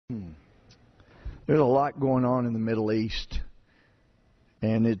There's a lot going on in the Middle East,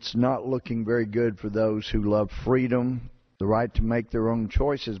 and it's not looking very good for those who love freedom, the right to make their own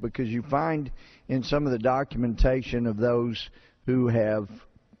choices, because you find in some of the documentation of those who have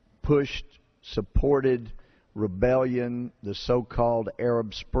pushed, supported rebellion, the so-called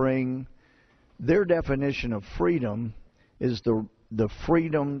Arab Spring, their definition of freedom is the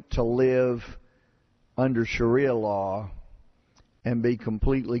freedom to live under Sharia law and be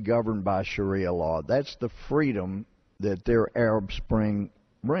completely governed by Sharia law. That's the freedom that their Arab Spring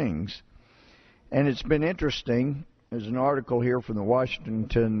brings. And it's been interesting. There's an article here from the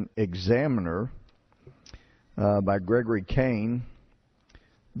Washington Examiner by Gregory Kane.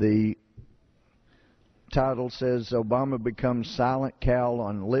 The title says, Obama becomes silent Cal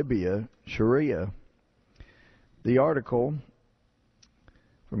on Libya, Sharia. The article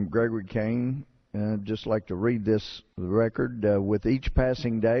from Gregory Kane, I'd just like to read this for the record. With each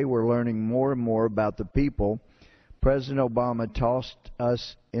passing day, we're learning more and more about the people President Obama tossed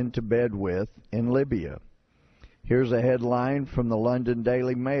us into bed with in Libya. Here's a headline from the London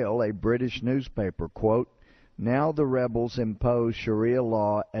Daily Mail, a British newspaper, quote, now the rebels impose Sharia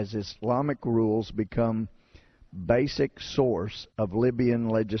law as Islamic rules become basic source of Libyan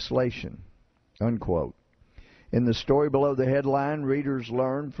legislation, unquote. In the story below the headline, readers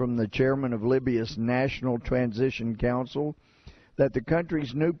learn from the chairman of Libya's National Transition Council that the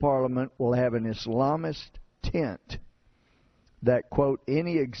country's new parliament will have an Islamist tint, that, quote,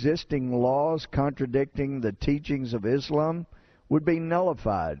 any existing laws contradicting the teachings of Islam would be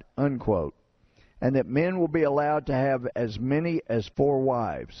nullified, unquote, and that men will be allowed to have as many as 4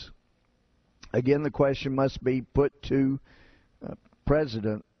 wives. Again, the question must be put to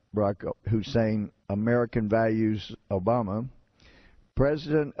President Barack Hussein, American Values Obama,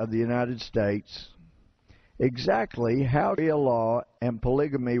 President of the United States, exactly how Sharia law and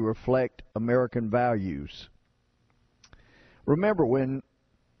polygamy reflect American values. Remember when,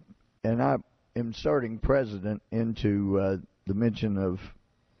 and I'm inserting President into the mention of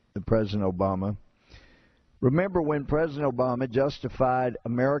President Obama, remember when President Obama justified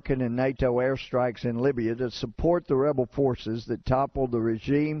American and NATO airstrikes in Libya to support the rebel forces that toppled the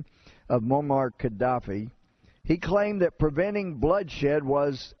regime of Muammar Gaddafi, he claimed that preventing bloodshed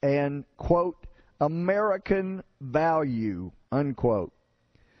was an, quote, American value, unquote.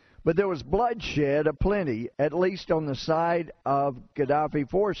 But there was bloodshed aplenty, at least on the side of Gaddafi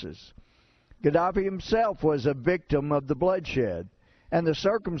forces. Gaddafi himself was a victim of the bloodshed, and the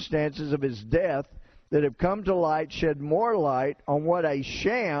circumstances of his death that have come to light shed more light on what a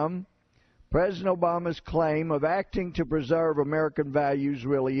sham President Obama's claim of acting to preserve American values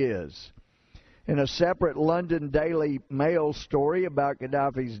really is. In a separate London Daily Mail story about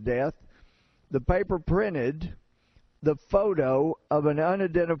Gaddafi's death, the paper printed the photo of an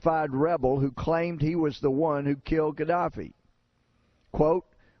unidentified rebel who claimed he was the one who killed Gaddafi. Quote,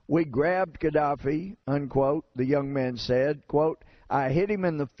 we grabbed Gaddafi, unquote, the young man said. Quote, I hit him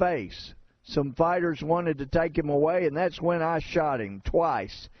in the face. Some fighters wanted to take him away, and that's when I shot him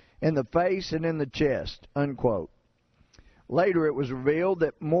twice, in the face and in the chest, unquote. Later it was revealed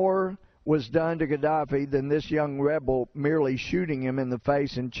that more was done to Gaddafi than this young rebel merely shooting him in the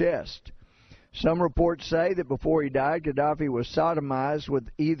face and chest. Some reports say that before he died, Gaddafi was sodomized with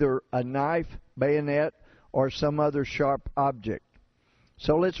either a knife, bayonet, or some other sharp object.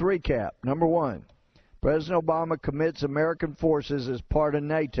 So let's recap. Number one, President Obama commits American forces as part of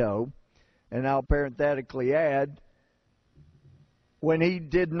NATO, and I'll parenthetically add, when he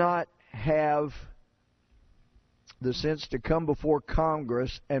did not have the sense to come before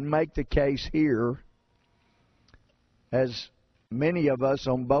Congress and make the case here, as many of us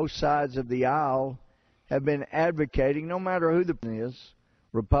on both sides of the aisle have been advocating, no matter who the person is,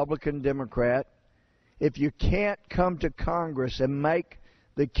 Republican, Democrat, if you can't come to Congress and make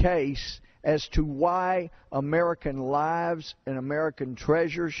the case as to why American lives and American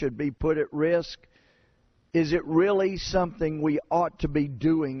treasure should be put at risk, is it really something we ought to be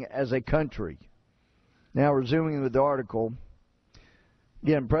doing as a country? Now, resuming with the article,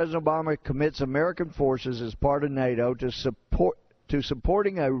 again, President Obama commits American forces as part of NATO to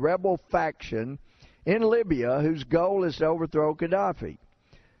supporting a rebel faction in Libya whose goal is to overthrow Gaddafi.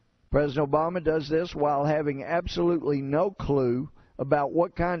 President Obama does this while having absolutely no clue about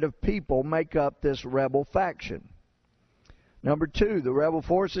what kind of people make up this rebel faction. Number two, the rebel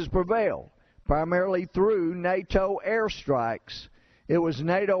forces prevail, primarily through NATO airstrikes. It was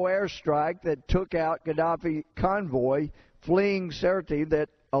NATO airstrike that took out Gaddafi convoy fleeing Sirte that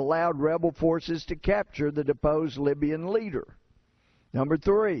allowed rebel forces to capture the deposed Libyan leader. Number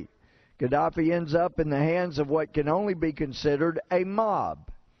three, Gaddafi ends up in the hands of what can only be considered a mob.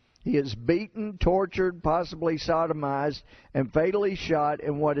 He is beaten, tortured, possibly sodomized, and fatally shot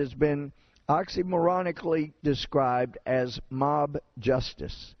in what has been oxymoronically described as mob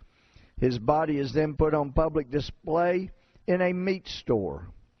justice. His body is then put on public display in a meat store.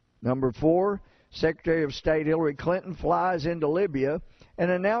 Number 4, Secretary of State Hillary Clinton flies into Libya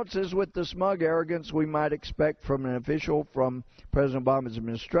and announces with the smug arrogance we might expect from an official from President Obama's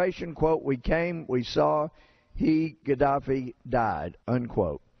administration, quote, "We came, we saw, Gaddafi died,"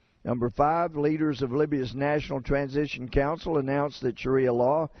 unquote. Number 5, leaders of Libya's National Transition Council announced that Sharia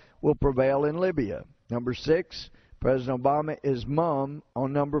law will prevail in Libya. Number 6, President Obama is mum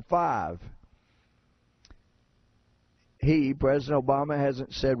on number 5. President Obama,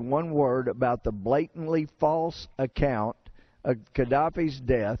 hasn't said one word about the blatantly false account of Gaddafi's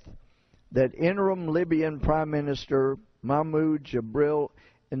death that interim Libyan Prime Minister Mahmoud Jibril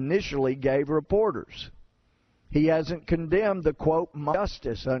initially gave reporters. He hasn't condemned the, quote,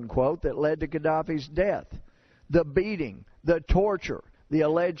 justice, unquote, that led to Gaddafi's death, the beating, the torture, the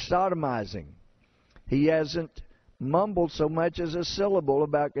alleged sodomizing. He hasn't mumbled so much as a syllable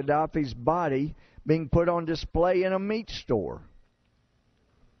about Gaddafi's body being put on display in a meat store.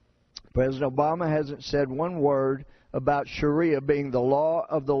 President Obama hasn't said one word about Sharia being the law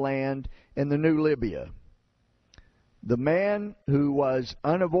of the land in the new Libya. The man who was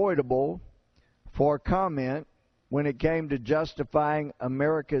unavoidable for comment when it came to justifying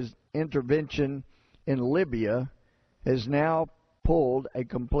America's intervention in Libya has now pulled a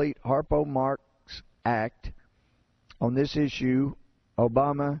complete Harpo Marx act on this issue.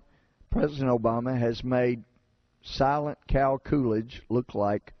 President Obama has made silent Cal Coolidge look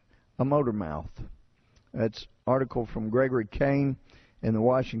like a motor mouth. That's an article from Gregory Kane in the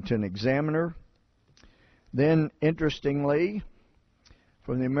Washington Examiner. Then, interestingly,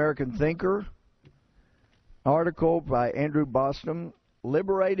 from the American Thinker, article by Andrew Boston,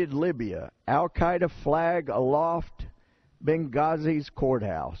 Liberated Libya, Al-Qaeda flag aloft Benghazi's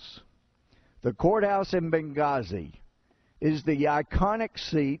courthouse. The courthouse in Benghazi is the iconic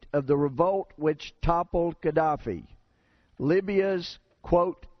seat of the revolt which toppled Gaddafi, Libya's,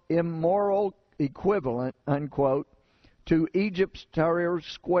 quote, immoral equivalent, unquote, to Egypt's Tahrir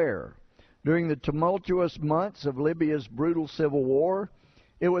Square. During the tumultuous months of Libya's brutal civil war,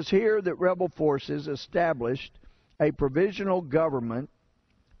 it was here that rebel forces established a provisional government,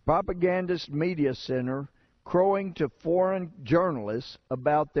 propagandist media center, crowing to foreign journalists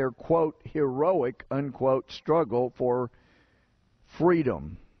about their, quote, heroic, unquote, struggle for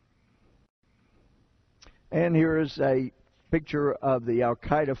freedom. And here is a picture of the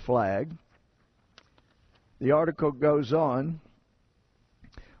Al-Qaeda flag. The article goes on.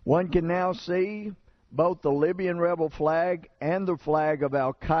 One can now see both the Libyan rebel flag and the flag of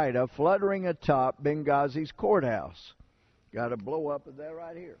Al-Qaeda fluttering atop Benghazi's courthouse. Got a blow up of that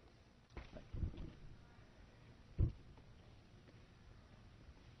right here.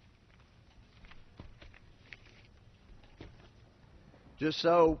 Just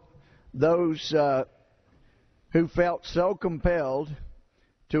so those who felt so compelled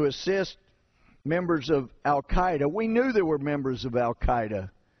to assist members of Al-Qaeda, we knew there were members of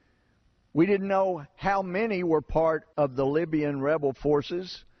Al-Qaeda. We didn't know how many were part of the Libyan rebel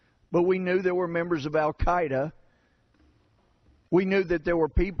forces, but we knew there were members of Al-Qaeda. We knew that there were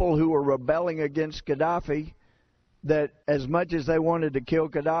people who were rebelling against Gaddafi that, as much as they wanted to kill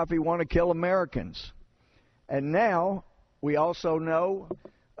Gaddafi, want to kill Americans. And now we also know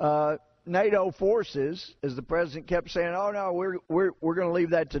NATO forces, as the president kept saying, oh no, we're going to leave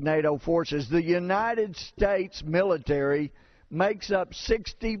that to NATO forces. The United States military makes up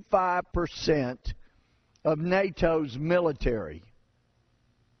 65% of NATO's military.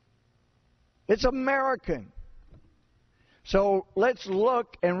 It's American. So let's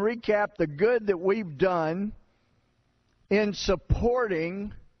look and recap the good that we've done in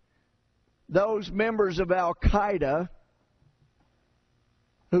supporting those members of Al-Qaeda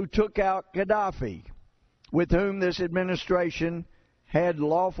who took out Gaddafi, with whom this administration had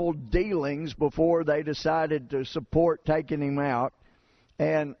lawful dealings before they decided to support taking him out,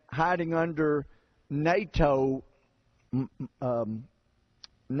 and hiding under NATO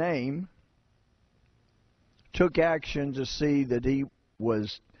name, took action to see that he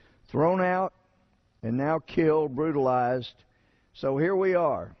was thrown out and now killed, brutalized. So here we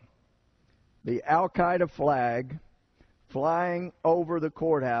are, the Al-Qaeda flag flying over the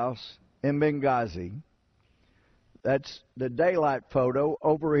courthouse in Benghazi. That's the daylight photo.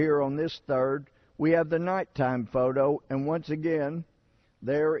 Over here on this third, we have the nighttime photo, and once again,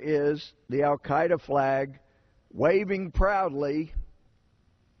 there is the Al-Qaeda flag waving proudly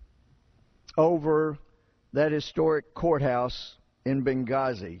over that historic courthouse in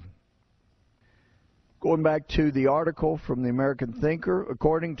Benghazi. Going back to the article from the American Thinker,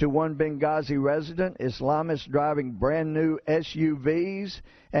 according to one Benghazi resident, Islamists driving brand new SUVs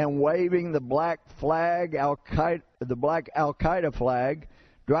and waving the black Al-Qaeda flag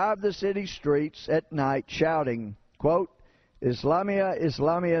drive the city streets at night shouting, quote, Islamia,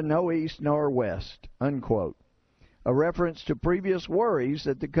 Islamia, no east nor west, unquote. A reference to previous worries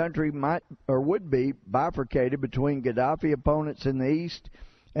that the country might or would be bifurcated between Gaddafi opponents in the east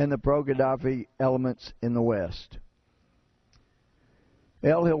and the pro-Gaddafi elements in the west.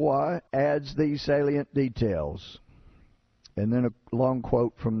 El-Hilwa adds these salient details. And then a long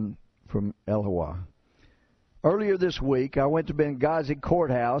quote from El-Hilwa. Earlier this week, I went to Benghazi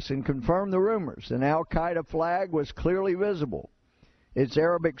courthouse and confirmed the rumors. An Al-Qaeda flag was clearly visible. Its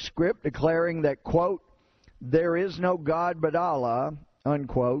Arabic script declaring that, quote, there is no God but Allah,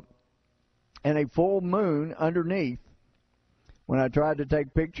 unquote, and a full moon underneath. When I tried to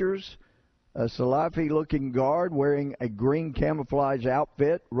take pictures, a Salafi-looking guard wearing a green camouflage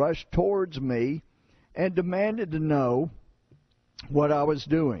outfit rushed towards me and demanded to know what I was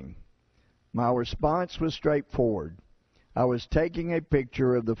doing. My response was straightforward. I was taking a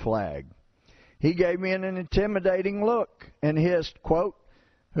picture of the flag. He gave me an intimidating look and hissed, quote,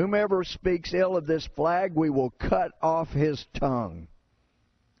 whomever speaks ill of this flag, we will cut off his tongue.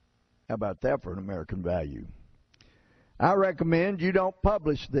 How about that for an American value? I recommend you don't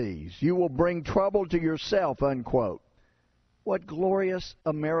publish these. You will bring trouble to yourself, unquote. What glorious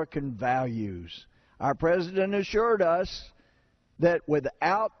American values. Our president assured us that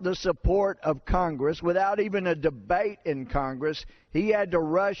without the support of Congress, without even a debate in Congress, he had to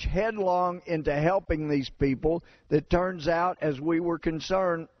rush headlong into helping these people that turns out, as we were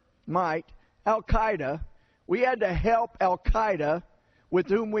concerned, might, Al-Qaeda. We had to help Al-Qaeda, with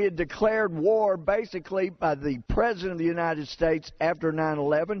whom we had declared war basically by the President of the United States after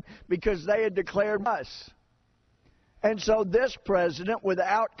 9/11 because they had declared us. And so this president,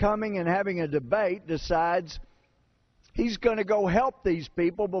 without coming and having a debate, decides he's going to go help these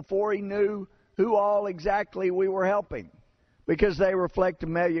people before he knew who all exactly we were helping because they reflect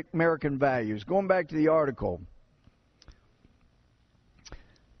American values. Going back to the article,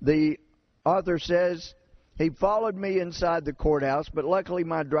 the author says, he followed me inside the courthouse, but luckily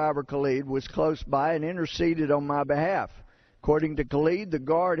my driver, Khalid, was close by and interceded on my behalf. According to Khalid, the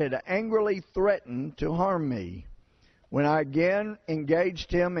guard had angrily threatened to harm me. When I again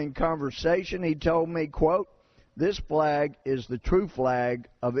engaged him in conversation, he told me, quote, this flag is the true flag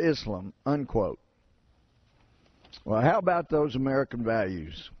of Islam, unquote. Well, how about those American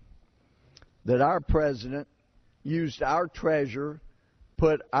values? That our president used our treasure,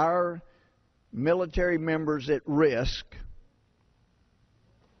 put our military members at risk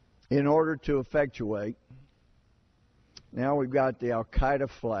in order to effectuate. Now we've got the Al-Qaeda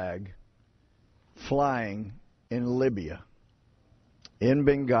flag flying in Libya, in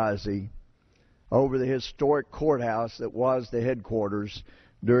Benghazi, over the historic courthouse that was the headquarters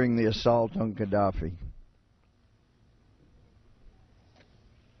during the assault on Gaddafi.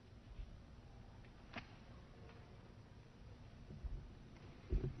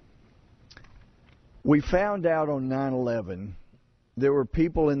 We found out on 9/11 there were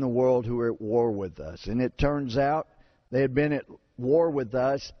people in the world who were at war with us. And it turns out they had been at war with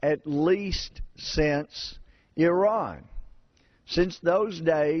us at least since Iran. Since those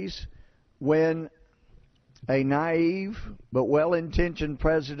days when a naive but well-intentioned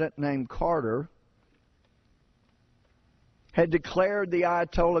president named Carter had declared the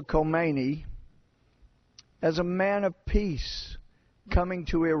Ayatollah Khomeini as a man of peace coming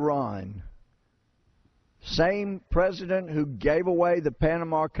to Iran. Same president who gave away the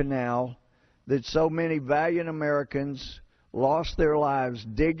Panama Canal that so many valiant Americans lost their lives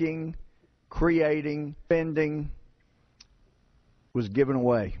digging, creating, spending, was given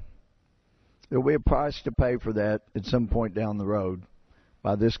away. There will be a price to pay for that at some point down the road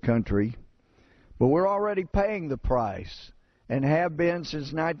by this country. But we're already paying the price and have been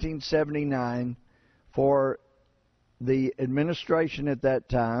since 1979 for the administration at that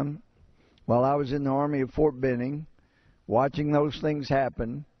time. While I was in the Army of Fort Benning, watching those things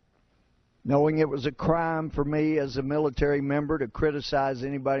happen, knowing it was a crime for me as a military member to criticize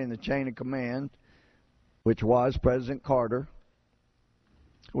anybody in the chain of command, which was President Carter,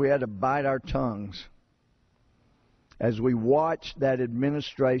 we had to bite our tongues as we watched that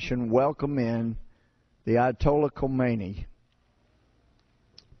administration welcome in the Ayatollah Khomeini.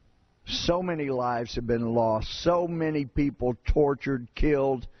 So many lives have been lost, so many people tortured,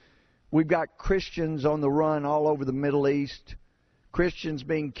 killed. We've got Christians on the run all over the Middle East, Christians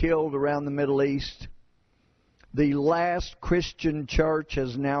being killed around the Middle East. The last Christian church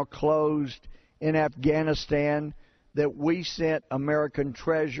has now closed in Afghanistan, that we sent American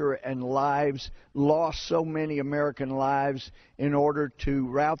treasure and lives, lost so many American lives in order to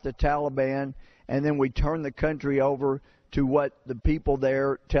rout the Taliban, and then we turned the country over to what the people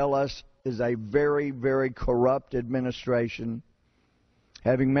there tell us is a very, very corrupt administration.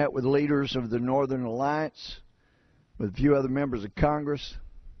 Having met with leaders of the Northern Alliance, with a few other members of Congress,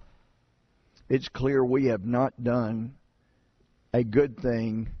 it's clear we have not done a good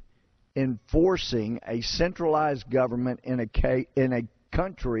thing enforcing a centralized government in a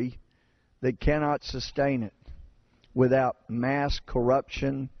country that cannot sustain it without mass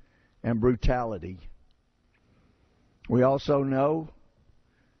corruption and brutality. We also know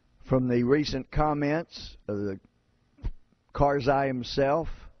from the recent comments of the Karzai himself,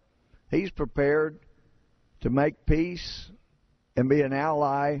 he's prepared to make peace and be an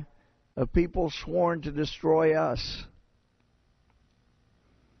ally of people sworn to destroy us.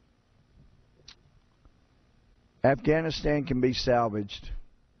 Afghanistan can be salvaged,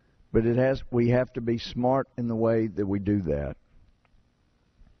 but we have to be smart in the way that we do that.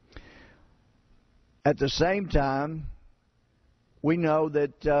 At the same time, we know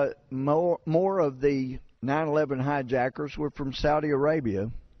that more of the 9/11 hijackers were from Saudi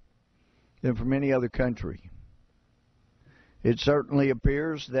Arabia than from any other country. It certainly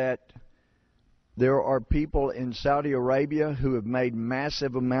appears that there are people in Saudi Arabia who have made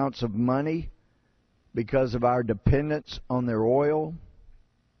massive amounts of money because of our dependence on their oil,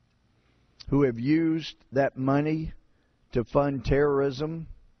 who have used that money to fund terrorism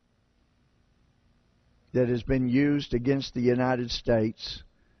that has been used against the United States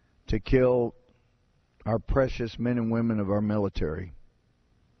to kill our precious men and women of our military.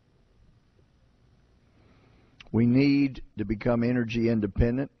 We need to become energy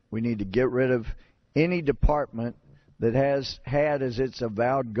independent. We need to get rid of any department that has had as its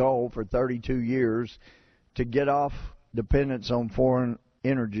avowed goal for 32 years to get off dependence on foreign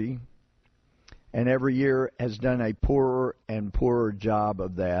energy, and every year has done a poorer and poorer job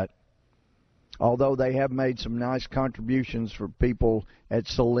of that. Although they have made some nice contributions for people at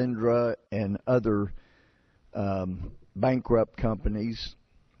Solyndra and other bankrupt companies.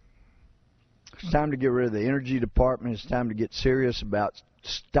 It's time to get rid of the energy department. It's time to get serious about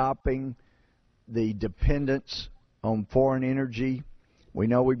stopping the dependence on foreign energy. We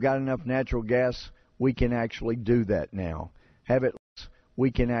know we've got enough natural gas. We can actually do that now.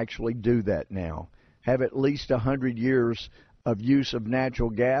 We can actually do that now. Have at least 100 years of use of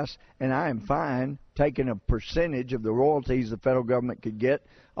natural gas, and I am fine taking a percentage of the royalties the federal government could get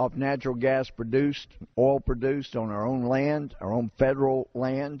off natural gas produced, oil produced on our own land, our own federal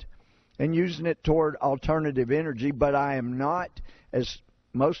land, and using it toward alternative energy. But I am not, as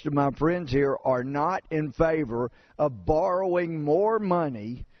most of my friends here are, not in favor of borrowing more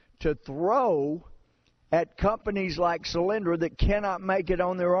money to throw at companies like Solyndra that cannot make it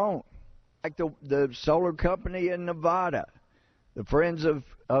on their own, like the solar company in Nevada, the friends of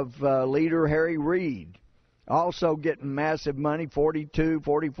leader Harry Reid, also getting massive money,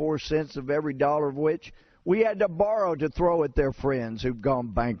 44 cents of every dollar of which we had to borrow to throw at their friends who've gone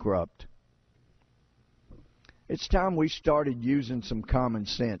bankrupt. It's time we started using some common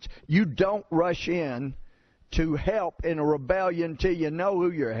sense. You don't rush in to help in a rebellion till you know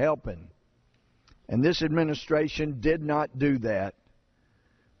who you're helping. And this administration did not do that,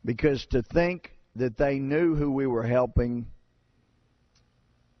 because to think that they knew who we were helping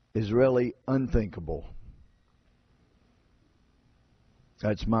is really unthinkable.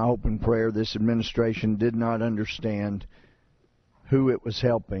 That's my hope and prayer. This administration did not understand who it was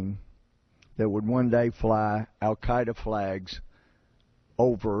helping, that would one day fly Al-Qaeda flags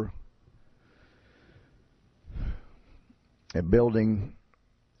over a building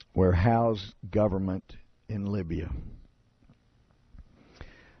where housed government in Libya.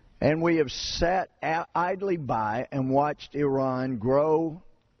 And we have sat idly by and watched Iran grow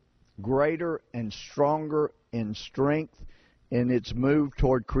greater and stronger in strength in its move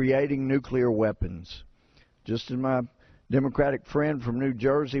toward creating nuclear weapons. Just as my Democratic friend from New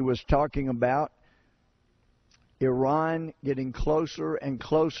Jersey was talking about, Iran getting closer and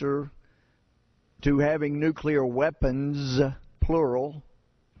closer to having nuclear weapons, plural.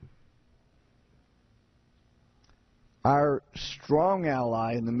 Our strong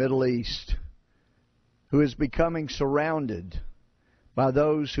ally in the Middle East, who is becoming surrounded by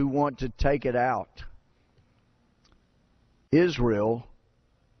those who want to take it out. Israel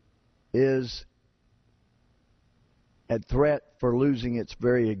is at threat for losing its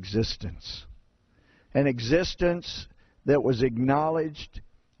very existence. An existence that was acknowledged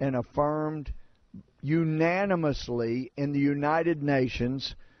and affirmed unanimously in the United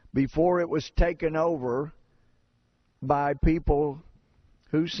Nations before it was taken over by people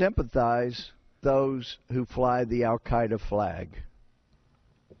who sympathize those who fly the Al-Qaeda flag.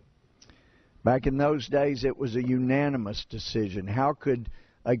 Back in those days, it was a unanimous decision. How could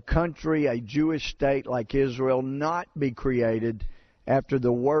a country, a Jewish state like Israel, not be created after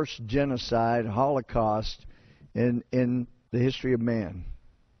the worst genocide, Holocaust, in the history of man?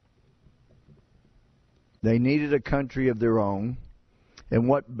 They needed a country of their own. And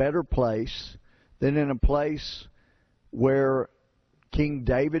what better place than in a place where King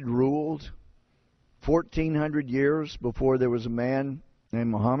David ruled 1,400 years before there was a man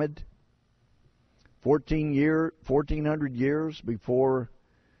named Muhammad? 1,400 years before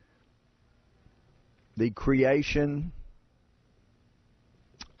the creation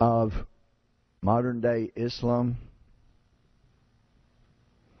of modern-day Islam.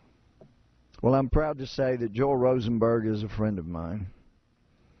 Well, I'm proud to say that Joel Rosenberg is a friend of mine.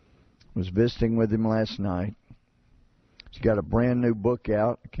 I was visiting with him last night. He's got a brand new book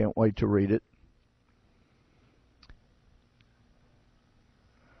out. I can't wait to read it.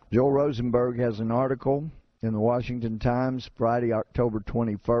 Joel Rosenberg has an article in the Washington Times Friday, October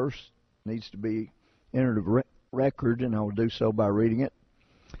 21st. Needs to be entered a record, and I will do so by reading it.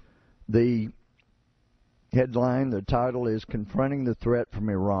 The headline, the title is Confronting the Threat from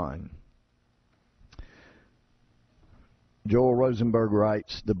Iran. Joel Rosenberg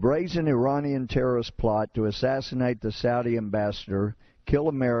writes, the brazen Iranian terrorist plot to assassinate the Saudi ambassador, kill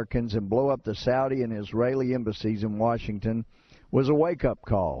Americans, and blow up the Saudi and Israeli embassies in Washington was a wake-up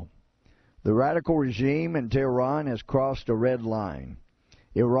call. The radical regime in Tehran has crossed a red line.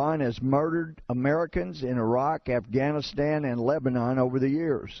 Iran has murdered Americans in Iraq, Afghanistan, and Lebanon over the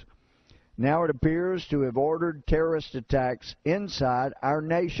years. Now it appears to have ordered terrorist attacks inside our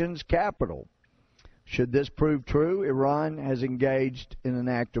nation's capital. Should this prove true, Iran has engaged in an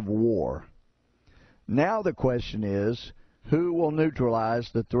act of war. Now the question is, who will neutralize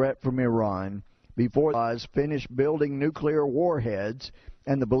the threat from Iran before they finish building nuclear warheads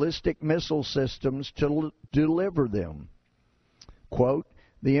and the ballistic missile systems to deliver them? Quote,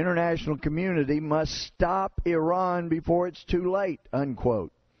 the international community must stop Iran before it's too late,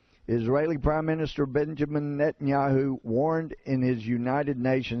 unquote. Israeli Prime Minister Benjamin Netanyahu warned in his United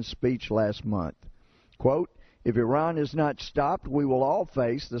Nations speech last month. Quote, if Iran is not stopped, we will all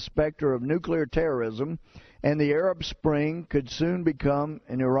face the specter of nuclear terrorism, and the Arab Spring could soon become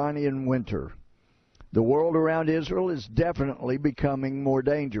an Iranian winter. The world around Israel is definitely becoming more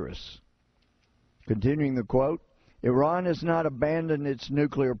dangerous. Continuing the quote, Iran has not abandoned its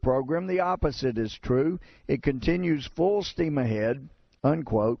nuclear program. The opposite is true. It continues full steam ahead,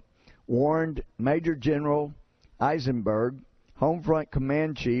 unquote, warned Major General Eisenberg, Homefront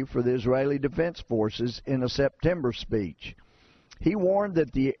Command Chief for the Israeli Defense Forces, in a September speech. He warned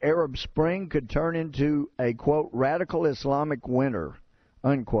that the Arab Spring could turn into a, quote, radical Islamic winter,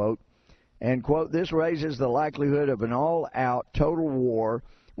 unquote, and, quote, this raises the likelihood of an all-out total war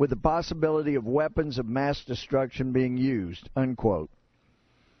with the possibility of weapons of mass destruction being used, unquote.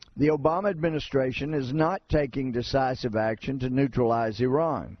 The Obama administration is not taking decisive action to neutralize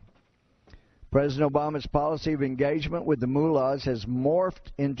Iran. President Obama's policy of engagement with the mullahs has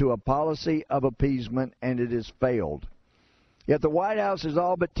morphed into a policy of appeasement, and it has failed. Yet the White House has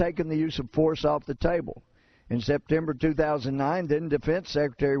all but taken the use of force off the table. In September 2009, then Defense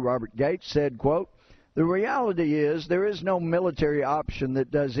Secretary Robert Gates said, quote, the reality is there is no military option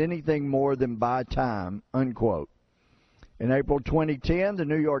that does anything more than buy time, unquote. In April 2010, the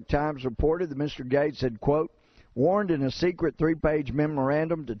New York Times reported that Mr. Gates had, quote, warned in a secret 3-page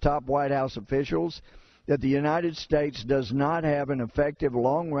memorandum to top White House officials that the United States does not have an effective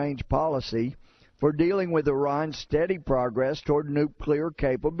long-range policy for dealing with Iran's steady progress toward nuclear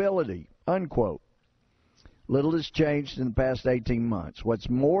capability, unquote. Little has changed in the past 18 months. What's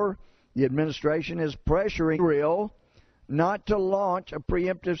more, the administration is pressuring Israel not to launch a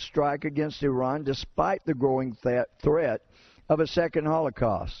preemptive strike against Iran despite the growing threat of a second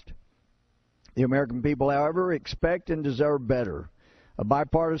Holocaust. The American people, however, expect and deserve better. A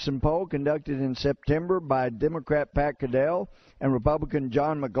bipartisan poll conducted in September by Democrat Pat Caddell and Republican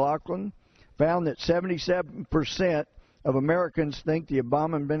John McLaughlin found that 77% of Americans think the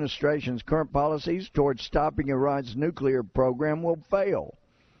Obama administration's current policies towards stopping Iran's nuclear program will fail.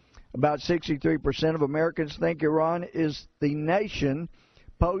 About 63% of Americans think Iran is the nation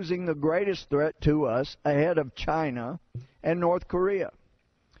posing the greatest threat to us ahead of China and North Korea.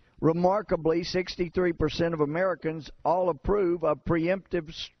 Remarkably, 63% of Americans all approve of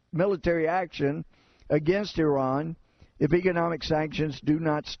preemptive military action against Iran if economic sanctions do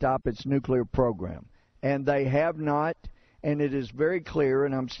not stop its nuclear program. and they have not, and it is very clear,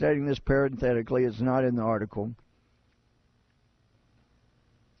 and I'm stating this parenthetically, it's not in the article.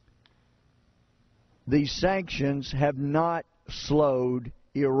 These sanctions have not slowed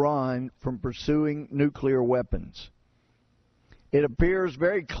Iran from pursuing nuclear weapons. It appears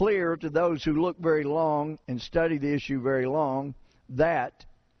very clear to those who look very long and study the issue very long that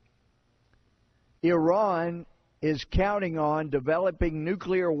Iran is counting on developing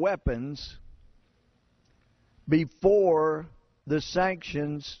nuclear weapons before the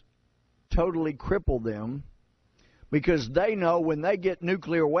sanctions totally cripple them, because they know when they get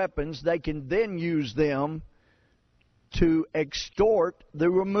nuclear weapons, they can then use them to extort the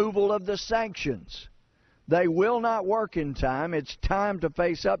removal of the sanctions. They will not work in time. It's time to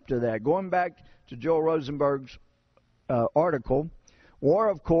face up to that. Going back to Joel Rosenberg's article, war,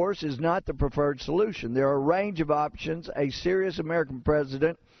 of course, is not the preferred solution. There are a range of options a serious American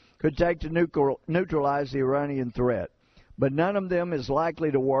president could take to neutralize the Iranian threat, but none of them is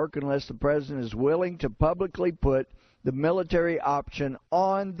likely to work unless the president is willing to publicly put the military option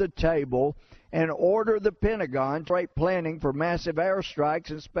on the table and order the Pentagon to start planning for massive airstrikes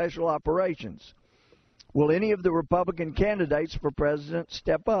and special operations. Will any of the Republican candidates for president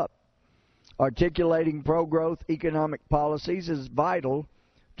step up? Articulating pro-growth economic policies is vital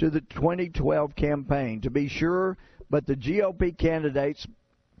to the 2012 campaign, to be sure, but the GOP candidates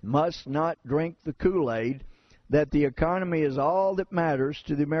must not drink the Kool-Aid that the economy is all that matters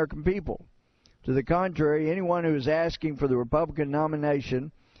to the American people. To the contrary, anyone who is asking for the Republican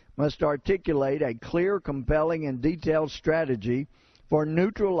nomination must articulate a clear, compelling, and detailed strategy for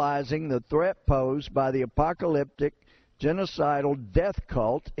neutralizing the threat posed by the apocalyptic, genocidal death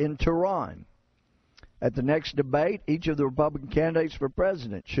cult in Tehran. At the next debate, each of the Republican candidates for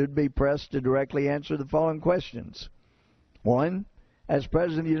president should be pressed to directly answer the following questions. 1. As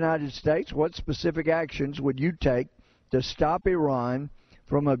President of the United States, what specific actions would you take to stop Iran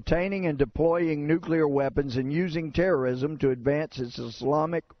from obtaining and deploying nuclear weapons and using terrorism to advance its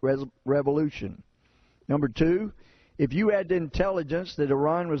Islamic revolution? Number 2, if you had intelligence that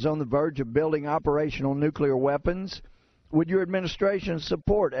Iran was on the verge of building operational nuclear weapons, would your administration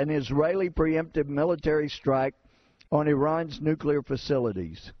support an Israeli preemptive military strike on Iran's nuclear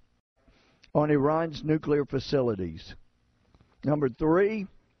facilities? Number 3,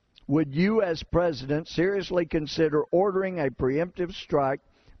 would you as president seriously consider ordering a preemptive strike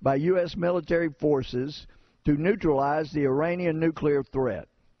by U.S. military forces to neutralize the Iranian nuclear threat?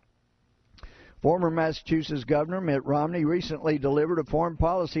 Former Massachusetts Governor Mitt Romney recently delivered a foreign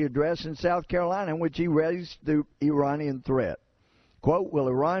policy address in South Carolina in which he raised the Iranian threat. Quote, will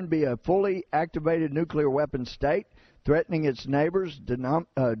Iran be a fully activated nuclear weapon state, threatening its neighbors,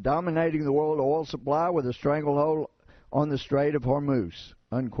 dominating the world oil supply with a stranglehold on the Strait of Hormuz?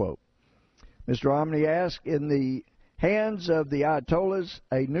 Unquote. Mr. Romney asked, in the hands of the Ayatollahs,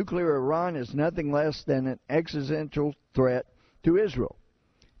 a nuclear Iran is nothing less than an existential threat to Israel.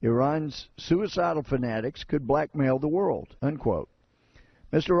 Iran's suicidal fanatics could blackmail the world, unquote.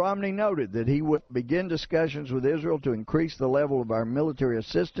 Mr. Romney noted that he would begin discussions with Israel to increase the level of our military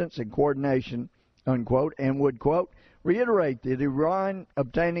assistance and coordination, unquote, and would, quote, reiterate that Iran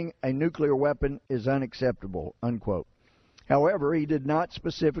obtaining a nuclear weapon is unacceptable, unquote. However, he did not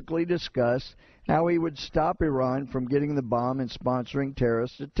specifically discuss how he would stop Iran from getting the bomb and sponsoring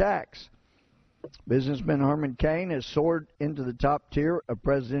terrorist attacks. Businessman Herman Cain has soared into the top tier of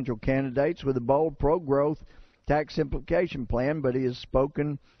presidential candidates with a bold pro-growth tax simplification plan, but he has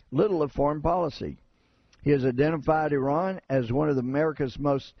spoken little of foreign policy. He has identified Iran as one of America's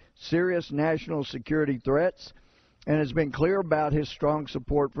most serious national security threats and has been clear about his strong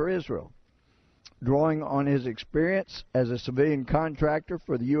support for Israel. Drawing on his experience as a civilian contractor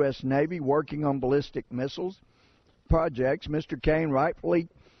for the U.S. Navy working on ballistic missiles projects, Mr. Cain rightfully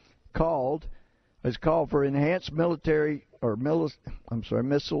has called for enhanced missile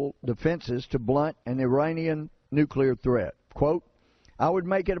defenses to blunt an Iranian nuclear threat. Quote, I would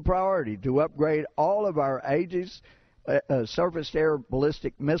make it a priority to upgrade all of our Aegis surface-to-air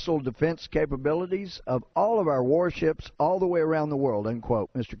ballistic missile defense capabilities of all of our warships all the way around the world,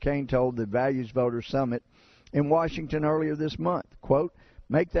 unquote, Mr. Cain told the Values Voters Summit in Washington earlier this month. Quote,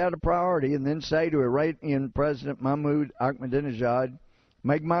 make that a priority and then say to Iranian President Mahmoud Ahmadinejad,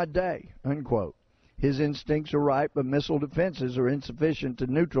 make my day, unquote. His instincts are right, but missile defenses are insufficient to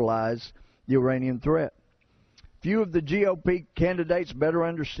neutralize the Iranian threat. Few of the GOP candidates better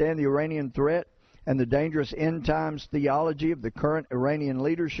understand the Iranian threat and the dangerous end times theology of the current Iranian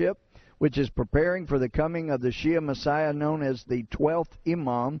leadership, which is preparing for the coming of the Shia Messiah known as the 12th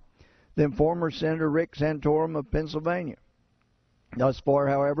Imam, than former Senator Rick Santorum of Pennsylvania. Thus far,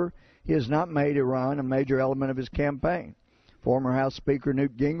 however, he has not made Iran a major element of his campaign. Former House Speaker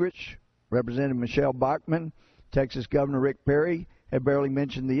Newt Gingrich, Representative Michelle Bachmann, Texas Governor Rick Perry have barely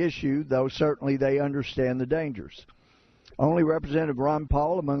mentioned the issue, though certainly they understand the dangers. Only Representative Ron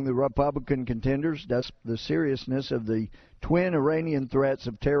Paul among the Republican contenders does the seriousness of the twin Iranian threats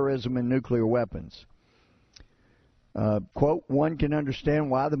of terrorism and nuclear weapons. Quote, one can understand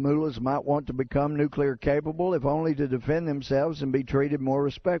why the mullahs might want to become nuclear capable, if only to defend themselves and be treated more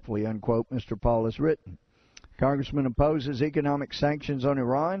respectfully, unquote, Mr. Paul has written. Congressman opposes economic sanctions on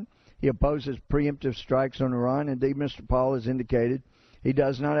Iran. He opposes preemptive strikes on Iran. Indeed, Mr. Paul has indicated he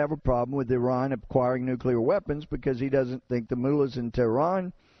does not have a problem with Iran acquiring nuclear weapons because he doesn't think the mullahs in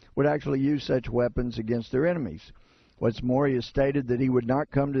Tehran would actually use such weapons against their enemies. What's more, he has stated that he would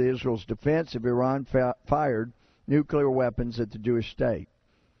not come to Israel's defense if Iran fired nuclear weapons at the Jewish state.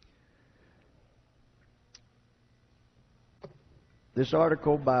 This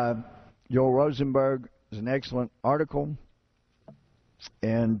article by Joel Rosenberg is an excellent article,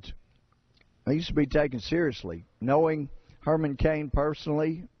 and it needs to be taken seriously. Knowing Herman Cain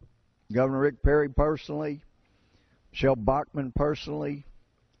personally, Governor Rick Perry personally, Michelle Bachmann personally,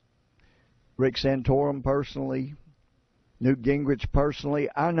 Rick Santorum personally, Newt Gingrich personally,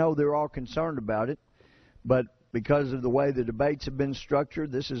 I know they're all concerned about it, but because of the way the debates have been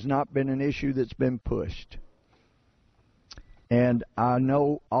structured, this has not been an issue that's been pushed. And I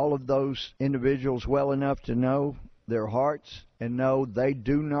know all of those individuals well enough to know their hearts and know they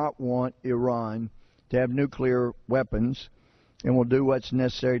do not want Iran to have nuclear weapons and will do what's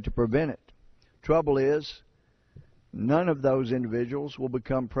necessary to prevent it. Trouble is, none of those individuals will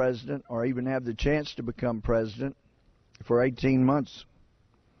become president or even have the chance to become president for 18 months.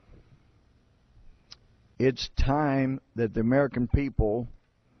 It's time that the American people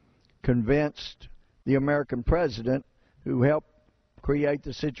convinced the American president, who helped create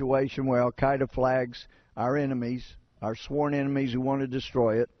the situation where Al-Qaeda flags our enemies, our sworn enemies who want to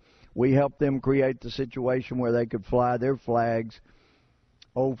destroy it. We helped them create the situation where they could fly their flags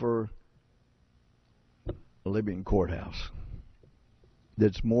over a Libyan courthouse.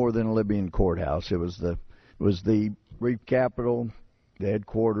 That's more than a Libyan courthouse. It was the brief capital, the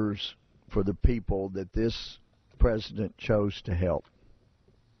headquarters for the people that this president chose to help.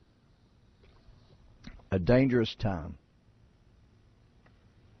 A dangerous time.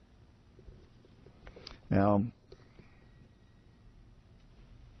 Now,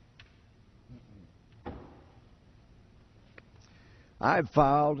 I've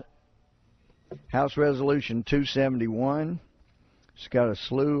filed House Resolution 271. It's got a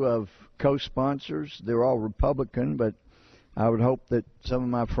slew of co-sponsors. They're all Republican, but I would hope that some of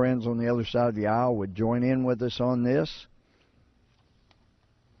my friends on the other side of the aisle would join in with us on this.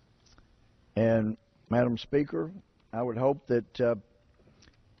 And, Madam Speaker, I would hope that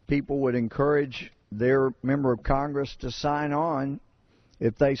people would encourage their member of Congress to sign on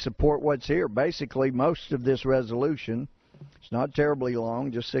if they support what's here. Basically, most of this resolution, it's not terribly long,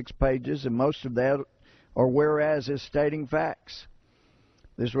 just 6 pages, and most of that are whereases stating facts.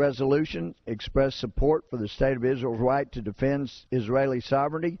 This resolution expressed support for the State of Israel's right to defend Israeli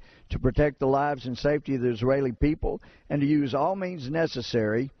sovereignty, to protect the lives and safety of the Israeli people, and to use all means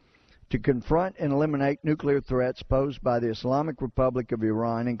necessary to confront and eliminate nuclear threats posed by the Islamic Republic of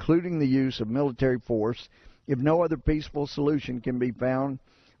Iran, including the use of military force, if no other peaceful solution can be found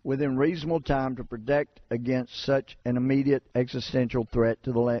within reasonable time to protect against such an immediate existential threat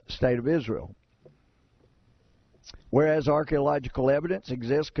to the State of Israel. Whereas archaeological evidence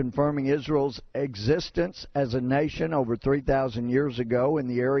exists confirming Israel's existence as a nation over 3,000 years ago in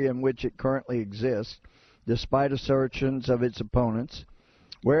the area in which it currently exists, despite assertions of its opponents.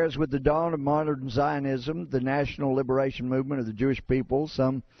 Whereas with the dawn of modern Zionism, the national liberation movement of the Jewish people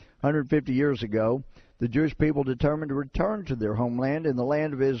some 150 years ago, the Jewish people determined to return to their homeland in the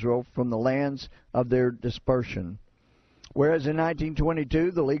land of Israel from the lands of their dispersion. Whereas in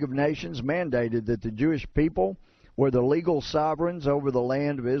 1922, the League of Nations mandated that the Jewish people were the legal sovereigns over the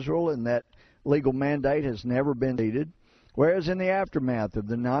land of Israel, and that legal mandate has never been defeated. Whereas in the aftermath of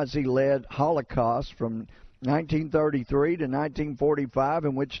the Nazi-led Holocaust from 1933 to 1945,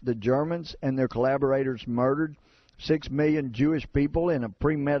 in which the Germans and their collaborators murdered 6 million Jewish people in a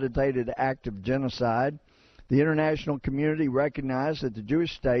premeditated act of genocide, the international community recognized that the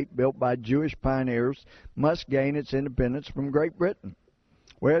Jewish state, built by Jewish pioneers, must gain its independence from Great Britain.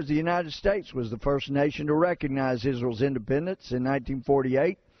 Whereas the United States was the first nation to recognize Israel's independence in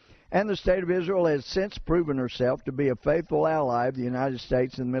 1948, and the State of Israel has since proven herself to be a faithful ally of the United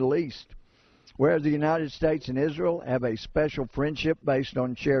States in the Middle East. Whereas the United States and Israel have a special friendship based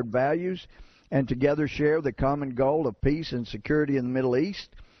on shared values and together share the common goal of peace and security in the Middle East.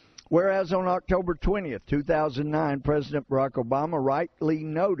 Whereas on October 20th, 2009, President Barack Obama rightly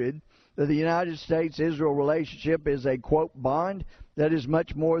noted that the United States-Israel relationship is a, quote, bond that is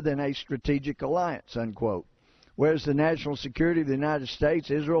much more than a strategic alliance, unquote. Whereas the national security of the United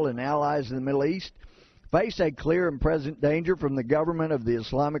States, Israel, and allies in the Middle East face a clear and present danger from the government of the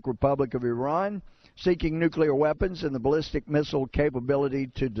Islamic Republic of Iran, seeking nuclear weapons and the ballistic missile capability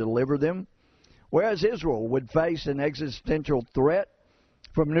to deliver them. Whereas Israel would face an existential threat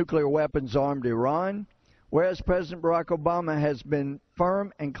from nuclear weapons-armed Iran, whereas President Barack Obama has been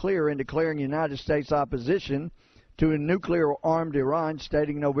firm and clear in declaring United States opposition to a nuclear-armed Iran,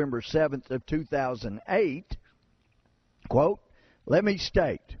 stating November 7th of 2008, quote, let me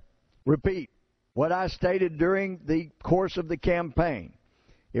repeat, what I stated during the course of the campaign.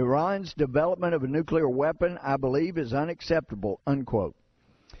 Iran's development of a nuclear weapon, I believe, is unacceptable, unquote.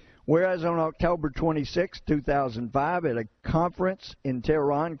 Whereas on October 26, 2005, at a conference in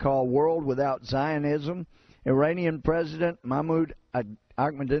Tehran called World Without Zionism, Iranian President Mahmoud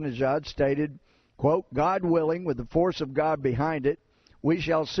Ahmadinejad stated, quote, God willing, with the force of God behind it, we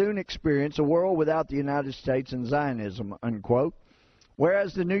shall soon experience a world without the United States and Zionism, unquote.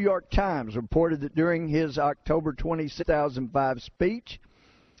 Whereas the New York Times reported that during his October 20, 2005 speech,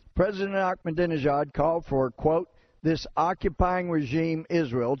 President Ahmadinejad called for, quote, this occupying regime,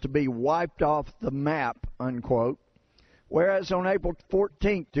 Israel, to be wiped off the map, unquote. Whereas on April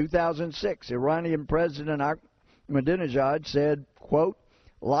 14, 2006, Iranian President Ahmadinejad said, quote,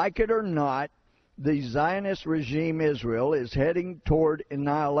 like it or not, the Zionist regime, Israel, is heading toward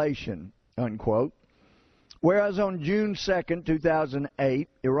annihilation, unquote. Whereas on June 2, 2008,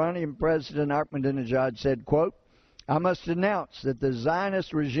 Iranian President Ahmadinejad said, quote, I must announce that the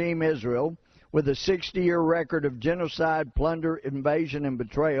Zionist regime, Israel, with a 60-year record of genocide, plunder, invasion, and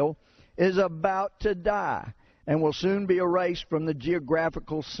betrayal, is about to die and will soon be erased from the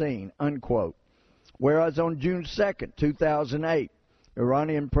geographical scene, unquote. Whereas on June 2, 2008,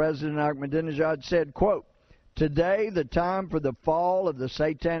 Iranian President Ahmadinejad said, quote, today the time for the fall of the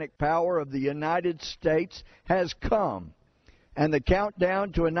satanic power of the United States has come, and the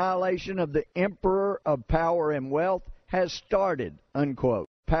countdown to annihilation of the emperor of power and wealth has started, unquote.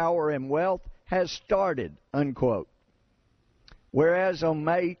 Power and wealth has started, unquote. Whereas on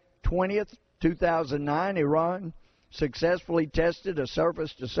May 20th, 2009, Iran successfully tested a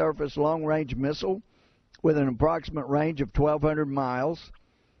surface-to-surface long-range missile with an approximate range of 1,200 miles,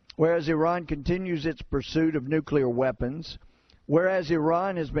 whereas Iran continues its pursuit of nuclear weapons, whereas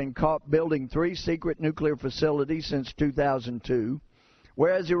Iran has been caught building 3 secret nuclear facilities since 2002,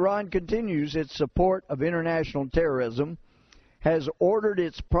 whereas Iran continues its support of international terrorism, has ordered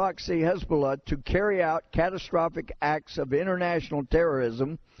its proxy Hezbollah to carry out catastrophic acts of international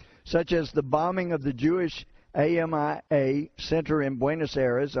terrorism, such as the bombing of the Jewish AMIA Center in Buenos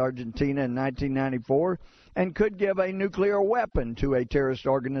Aires, Argentina in 1994, and could give a nuclear weapon to a terrorist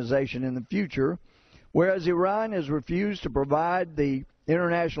organization in the future, whereas Iran has refused to provide the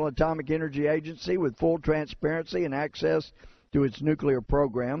International Atomic Energy Agency with full transparency and access to its nuclear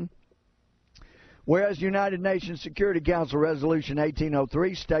program. Whereas United Nations Security Council Resolution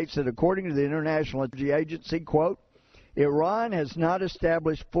 1803 states that according to the International Energy Agency, quote, Iran has not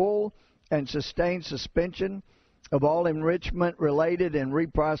established full and sustained suspension of all enrichment-related and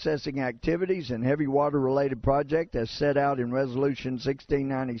reprocessing activities and heavy water-related projects as set out in Resolution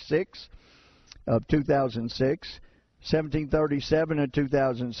 1696 of 2006, 1737 of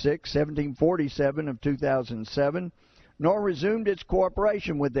 2006, 1747 of 2007, nor resumed its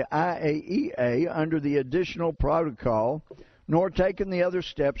cooperation with the IAEA under the additional protocol, nor taken the other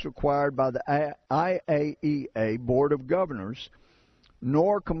steps required by the IAEA Board of Governors,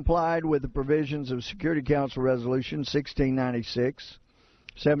 nor complied with the provisions of Security Council Resolution 1696,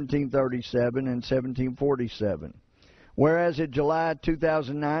 1737, and 1747. Whereas at July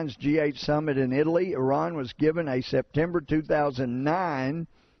 2009's G8 summit in Italy, Iran was given a September 2009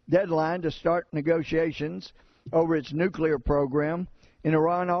 deadline to start negotiations over its nuclear program, and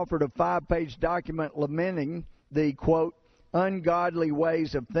Iran offered a 5-page document lamenting the, quote, ungodly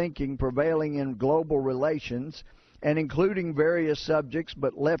ways of thinking prevailing in global relations, and including various subjects,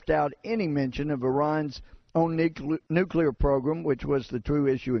 but left out any mention of Iran's own nuclear program, which was the true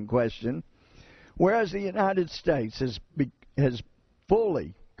issue in question. Whereas the United States has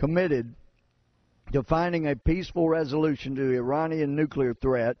fully committed to finding a peaceful resolution to the Iranian nuclear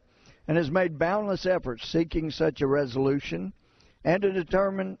threat, and has made boundless efforts seeking such a resolution and to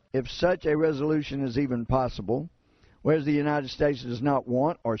determine if such a resolution is even possible, whereas the United States does not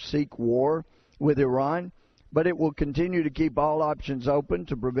want or seek war with Iran, but it will continue to keep all options open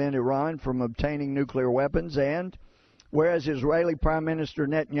to prevent Iran from obtaining nuclear weapons, and Whereas Israeli Prime Minister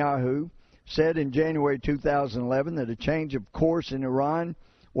Netanyahu said in January 2011 that a change of course in Iran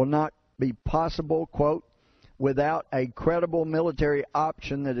will not be possible, quote, without a credible military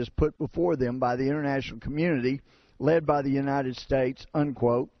option that is put before them by the international community led by the United States,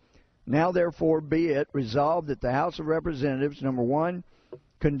 unquote. Now, therefore, be it resolved that the House of Representatives, number one,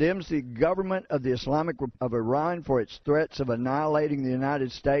 condemns the government of the Islamic Republic of Iran for its threats of annihilating the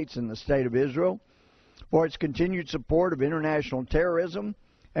United States and the State of Israel, for its continued support of international terrorism,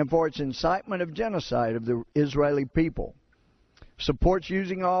 and for its incitement of genocide of the Israeli people.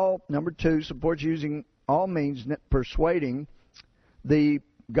 Number two, supports using all means persuading the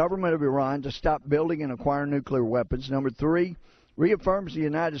government of Iran to stop building and acquire nuclear weapons. Number three, reaffirms the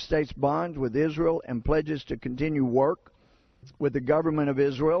United States bonds with Israel and pledges to continue work with the government of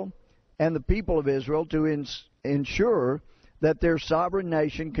Israel and the people of Israel to ensure that their sovereign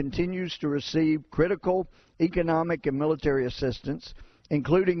nation continues to receive critical economic and military assistance,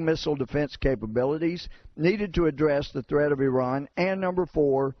 including missile defense capabilities, needed to address the threat of Iran. And number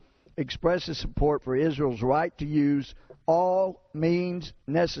four, expresses support for Israel's right to use all means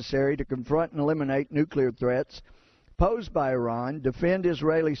necessary to confront and eliminate nuclear threats posed by Iran, defend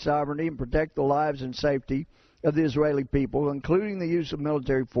Israeli sovereignty, and protect the lives and safety of the Israeli people, including the use of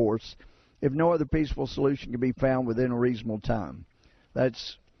military force, if no other peaceful solution can be found within a reasonable time.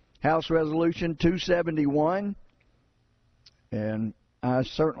 That's House Resolution 271, and I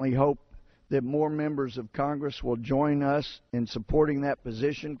certainly hope that more members of Congress will join us in supporting that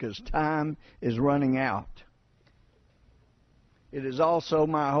position because time is running out. It is also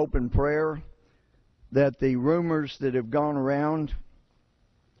my hope and prayer that the rumors that have gone around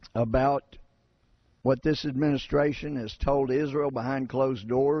about what this administration has told Israel behind closed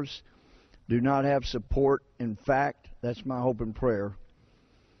doors do not have support. In fact, that's my hope and prayer.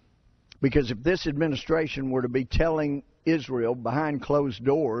 Because if this administration were to be telling Israel behind closed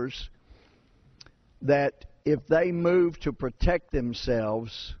doors that if they move to protect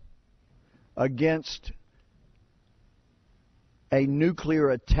themselves against a nuclear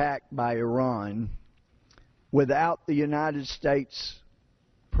attack by Iran without the United States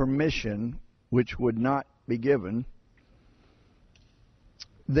permission, which would not be given,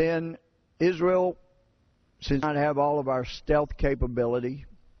 then Israel does not have all of our stealth capability,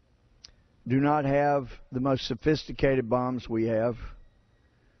 do not have the most sophisticated bombs we have,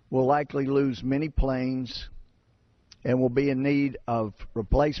 will likely lose many planes, and will be in need of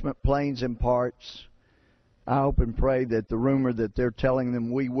replacement planes and parts. I hope and pray that the rumor that they're telling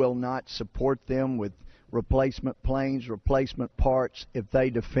them we will not support them with replacement planes, replacement parts if they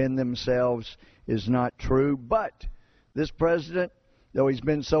defend themselves is not true. But this president, though he's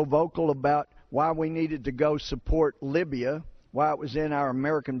been so vocal about why we needed to go support Libya, why it was in our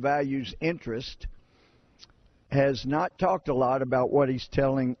American values' interest, has not talked a lot about what he's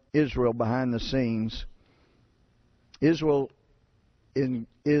telling Israel behind the scenes. Israel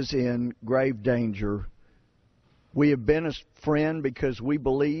is in grave danger. We have been a friend because we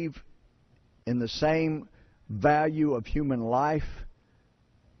believe in the same value of human life,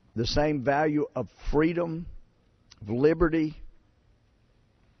 the same value of freedom, of liberty.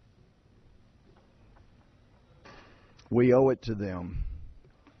 We owe it to them,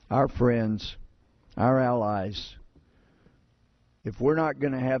 our friends, our allies. If we're not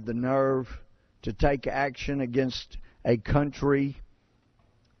going to have the nerve to take action against a country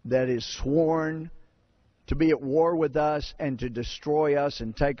that is sworn to be at war with us and to destroy us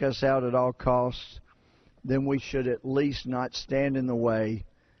and take us out at all costs, then we should at least not stand in the way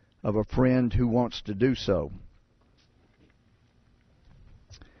of a friend who wants to do so.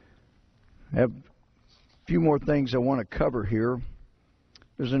 I have a few more things I want to cover here.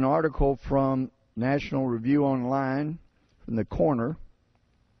 There's an article from National Review Online from the Corner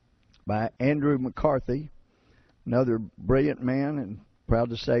by Andrew McCarthy, another brilliant man and proud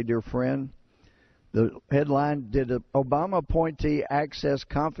to say dear friend. The headline, did an Obama appointee access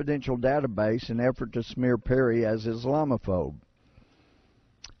confidential database in effort to smear Perry as Islamophobe?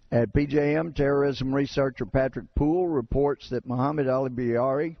 At PJM, terrorism researcher Patrick Poole reports that Mohammed Ali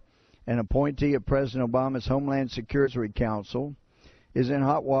Biari, an appointee of President Obama's Homeland Security Council, is in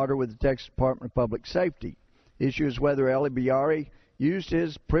hot water with the Texas Department of Public Safety. The issue is whether Ali Biari used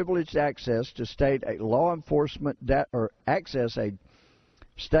his privileged access to state law enforcement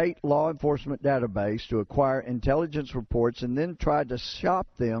database to acquire intelligence reports and then tried to shop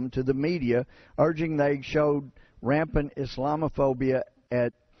them to the media, urging they showed rampant Islamophobia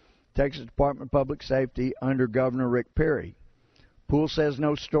at Texas Department of Public Safety under Governor Rick Perry. Poole says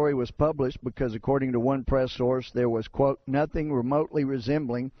no story was published because, according to one press source, there was, quote, nothing remotely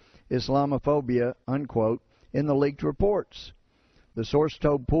resembling Islamophobia, unquote, in the leaked reports. The source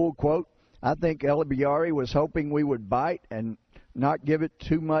told Poole, quote, "I think El-Biari was hoping we would bite and not give it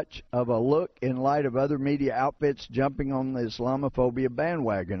too much of a look in light of other media outfits jumping on the Islamophobia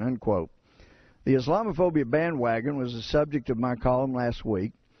bandwagon," unquote. The Islamophobia bandwagon was the subject of my column last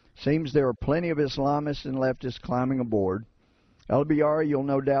week. Seems there are plenty of Islamists and leftists climbing aboard. El-Biari, you'll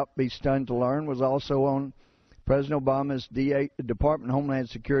no doubt be stunned to learn, was also on President Obama's Department of Homeland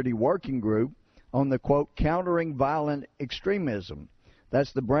Security Working Group on the, quote, "countering violent extremism."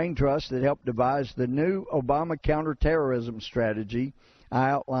 That's the brain trust that helped devise the new Obama counterterrorism strategy I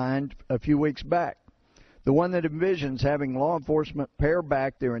outlined a few weeks back. The one that envisions having law enforcement pare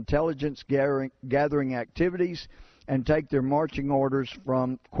back their intelligence gathering activities and take their marching orders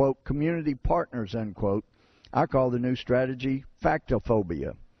from, quote, "community partners," unquote. I call the new strategy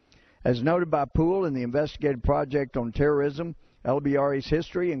factophobia. As noted by Poole in the investigative project on terrorism, El-Biari's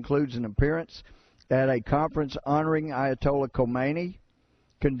history includes an appearance at a conference honoring Ayatollah Khomeini,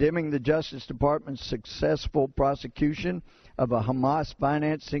 condemning the Justice Department's successful prosecution of a Hamas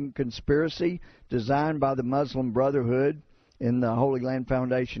financing conspiracy designed by the Muslim Brotherhood in the Holy Land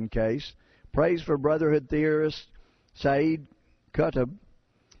Foundation case, praise for Brotherhood theorist Saeed Qutb,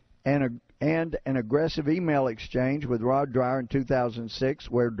 and an aggressive email exchange with Rod Dreher in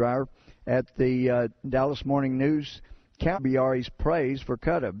 2006, where Dreher at the Dallas Morning News countered El-Biari's praise for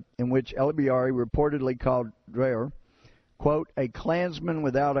Qutb, in which El-Biari reportedly called Dreher, quote, "a Klansman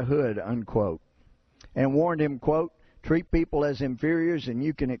without a hood," unquote, and warned him, quote, "treat people as inferiors and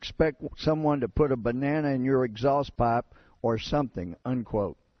you can expect someone to put a banana in your exhaust pipe or something,"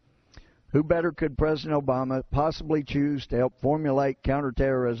 unquote. Who better could President Obama possibly choose to help formulate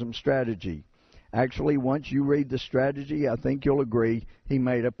counterterrorism strategy? Actually, once you read the strategy, I think you'll agree he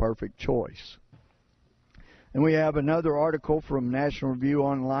made a perfect choice. And we have another article from National Review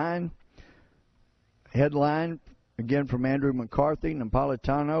Online. Headline, again from Andrew McCarthy,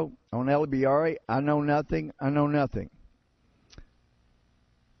 Napolitano, on El-Biari, "I know nothing, I know nothing."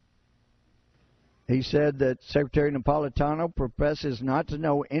 He said that Secretary Napolitano professes not to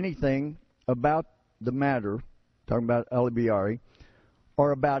know anything about the matter, talking about El-Biari,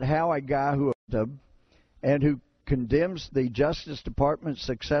 or about how a guy who and who condemns the Justice Department's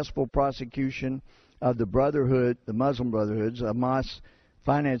successful prosecution of the Brotherhood, the Muslim Brotherhood's Hamas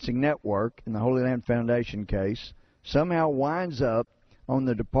financing network in the Holy Land Foundation case, somehow winds up on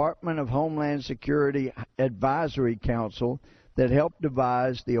the Department of Homeland Security Advisory Council that helped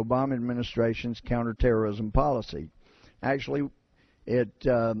devise the Obama administration's counterterrorism policy. Actually, it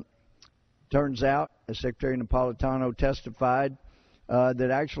turns out, as Secretary Napolitano testified,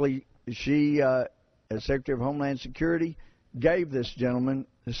 that actually she, as Secretary of Homeland Security, gave this gentleman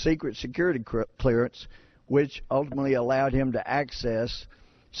a secret security clearance, which ultimately allowed him to access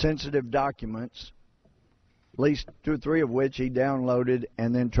sensitive documents, at least 2 or 3 of which he downloaded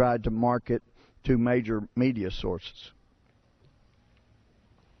and then tried to market to major media sources.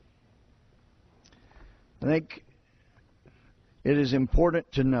 I think it is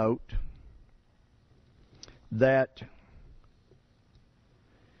important to note that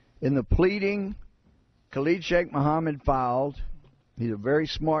in the pleading Khalid Sheikh Mohammed filed, he's a very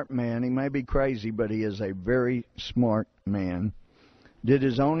smart man. He may be crazy, but he is a very smart man. Did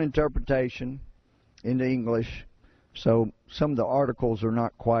his own interpretation into English, so some of the articles are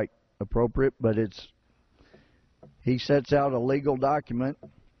not quite appropriate, but he sets out a legal document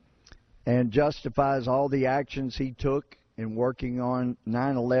and justifies all the actions he took in working on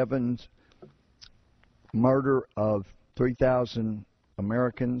 9/11's murder of 3,000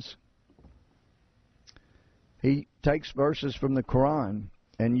 Americans. He takes verses from the Quran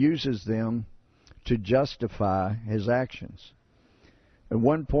and uses them to justify his actions. At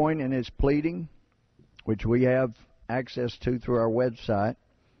one point in his pleading, which we have access to through our website,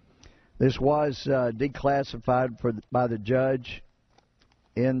 this was declassified by the judge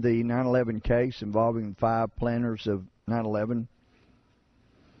in the 9/11 case involving 5 planners of 9/11.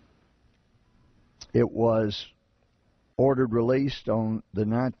 It was ordered released on the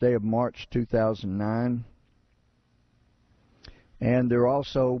 9th day of March 2009. And there are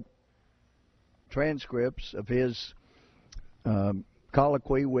also transcripts of his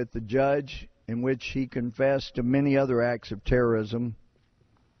colloquy with the judge in which he confessed to many other acts of terrorism,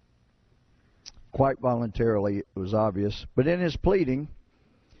 quite voluntarily, it was obvious. But in his pleading,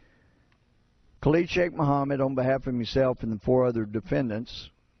 Khalid Sheikh Mohammed, on behalf of himself and the 4 other defendants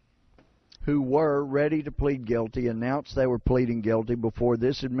who were ready to plead guilty, announced they were pleading guilty before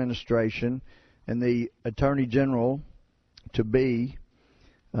this administration and the Attorney General to be,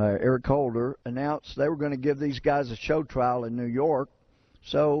 Eric Holder, announced they were going to give these guys a show trial in New York,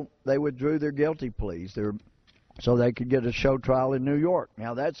 so they withdrew their guilty pleas. They're so they could get a show trial in New York.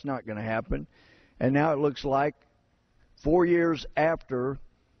 Now, that's not going to happen. And now it looks like 4 years after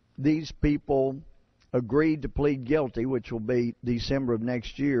these people agreed to plead guilty, which will be December of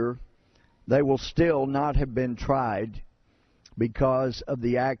next year, they will still not have been tried because of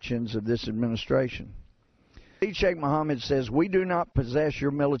the actions of this administration. Sheikh Mohammed says, "We do not possess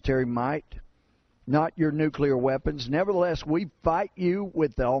your military might, not your nuclear weapons. Nevertheless, we fight you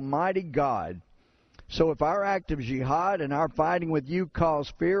with the Almighty God. So if our act of jihad and our fighting with you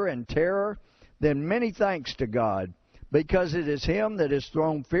cause fear and terror, then many thanks to God, because it is Him that has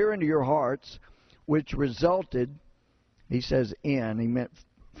thrown fear into your hearts, which resulted," he says he meant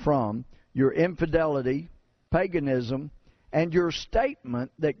from, "your infidelity, paganism, and your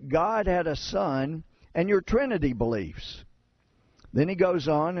statement that God had a son, and your Trinity beliefs." Then he goes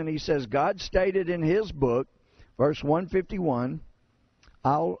on and he says, God stated in His book, verse 151,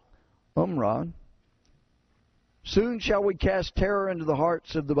 Al-Umrah, "Soon shall we cast terror into the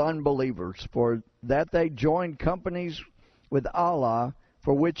hearts of the unbelievers, for that they join companies with Allah,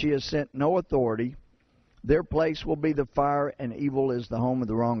 for which He has sent no authority. Their place will be the fire, and evil is the home of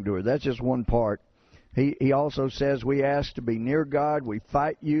the wrongdoer." That's just one part. He also says, "We ask to be near God. We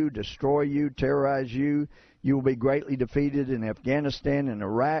fight you, destroy you, terrorize you. You will be greatly defeated in Afghanistan and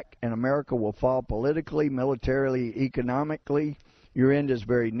Iraq, and America will fall politically, militarily, economically. Your end is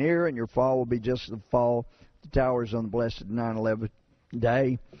very near, and your fall will be just the fall of the towers on the blessed 9/11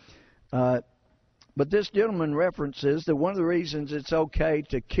 day." But this gentleman references that one of the reasons it's okay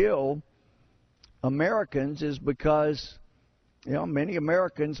to kill Americans is because, many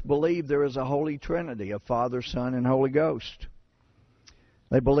Americans believe there is a Holy Trinity, a Father, Son, and Holy Ghost.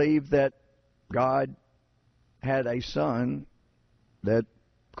 They believe that God had a son that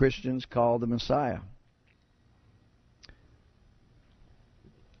Christians call the Messiah.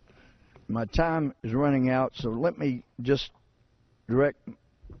 My time is running out, so let me just direct,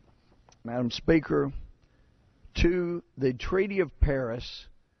 Madam Speaker, to the Treaty of Paris,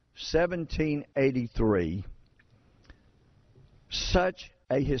 1783. Such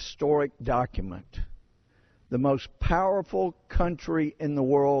a historic document. The most powerful country in the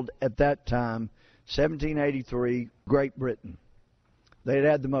world at that time, 1783, Great Britain. They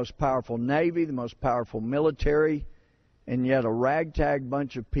had the most powerful navy, the most powerful military, and yet a ragtag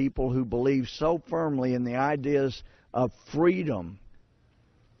bunch of people who believed so firmly in the ideas of freedom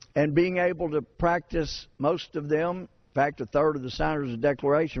and being able to practice, most of them, in fact, a third of the signers of the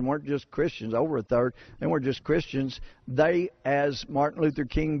Declaration weren't just Christians, over a third, they weren't just Christians. They, as Martin Luther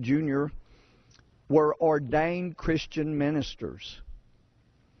King Jr., were ordained Christian ministers.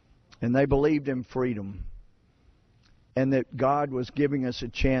 And they believed in freedom and that God was giving us a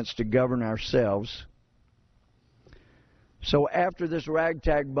chance to govern ourselves. So after this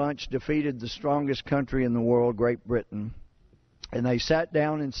ragtag bunch defeated the strongest country in the world, Great Britain, and they sat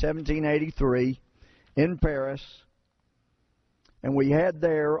down in 1783 in Paris, and we had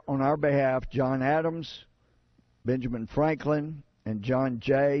there on our behalf John Adams, Benjamin Franklin, and John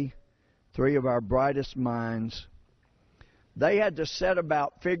Jay, three of our brightest minds. They had to set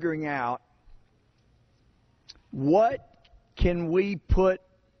about figuring out, what can we put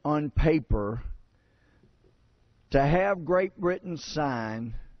on paper to have Great Britain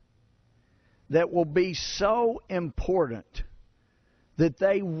sign that will be so important that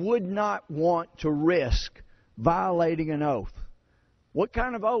they would not want to risk violating an oath? What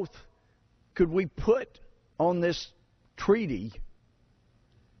kind of oath could we put on this treaty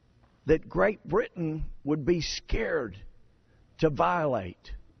that Great Britain would be scared to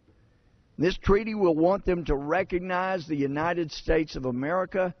violate? This treaty will want them to recognize the United States of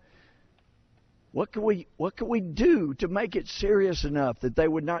America. What can we do to make it serious enough that they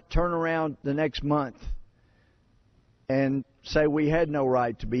would not turn around the next month and say we had no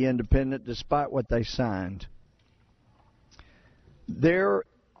right to be independent despite what they signed? There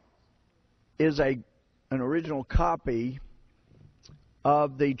is an original copy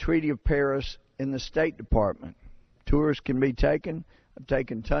of the Treaty of Paris in the State Department. Tours can be taken. I've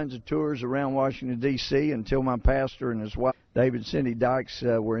taken tons of tours around Washington, D.C. until my pastor and his wife, David and Cindy Dykes,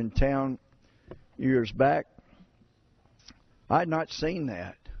 were in town years back. I had not seen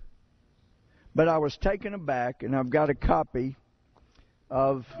that. But I was taken aback, and I've got a copy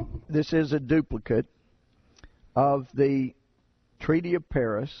of, this is a duplicate, of the Treaty of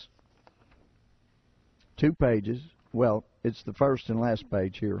Paris, 2 pages. Well, it's the first and last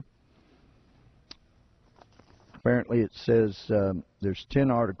page here. Apparently it says there's 10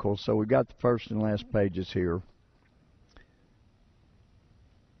 articles, so we've got the first and last pages here.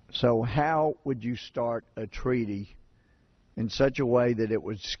 So how would you start a treaty in such a way that it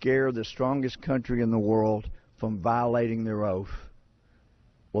would scare the strongest country in the world from violating their oath.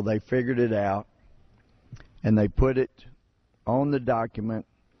 Well, they figured it out, and they put it on the document.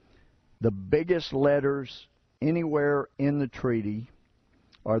 The biggest letters anywhere in the treaty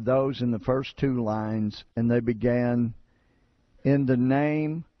are those in the first two lines, and they began, "In the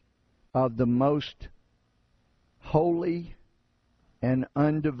name of the most holy and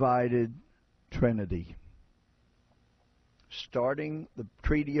undivided Trinity." Starting the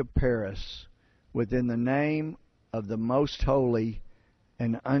Treaty of Paris within the name of the most holy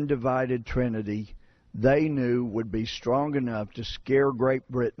and undivided Trinity, they knew would be strong enough to scare Great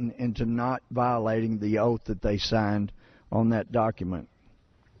Britain into not violating the oath that they signed on that document.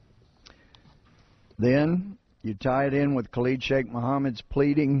 Then you tie it in with Khalid Sheikh Mohammed's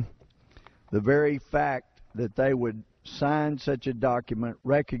pleading. The very fact that they would sign such a document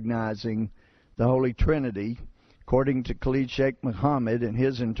recognizing the Holy Trinity, according to Khalid Sheikh Mohammed and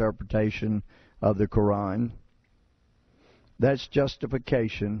his interpretation of the Quran, that's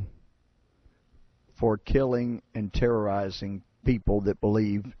justification for killing and terrorizing people that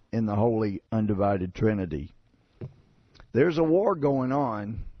believe in the Holy Undivided Trinity. There's a war going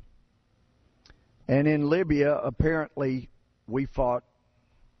on, and in Libya, apparently, we fought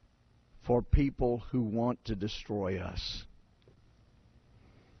for people who want to destroy us.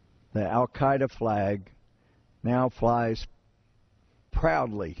 The Al-Qaeda flag now flies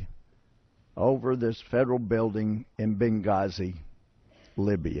proudly over this federal building in Benghazi,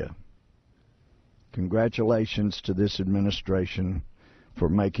 Libya. Congratulations to this administration for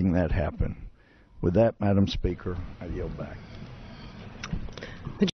making that happen. With that, Madam Speaker, I yield back.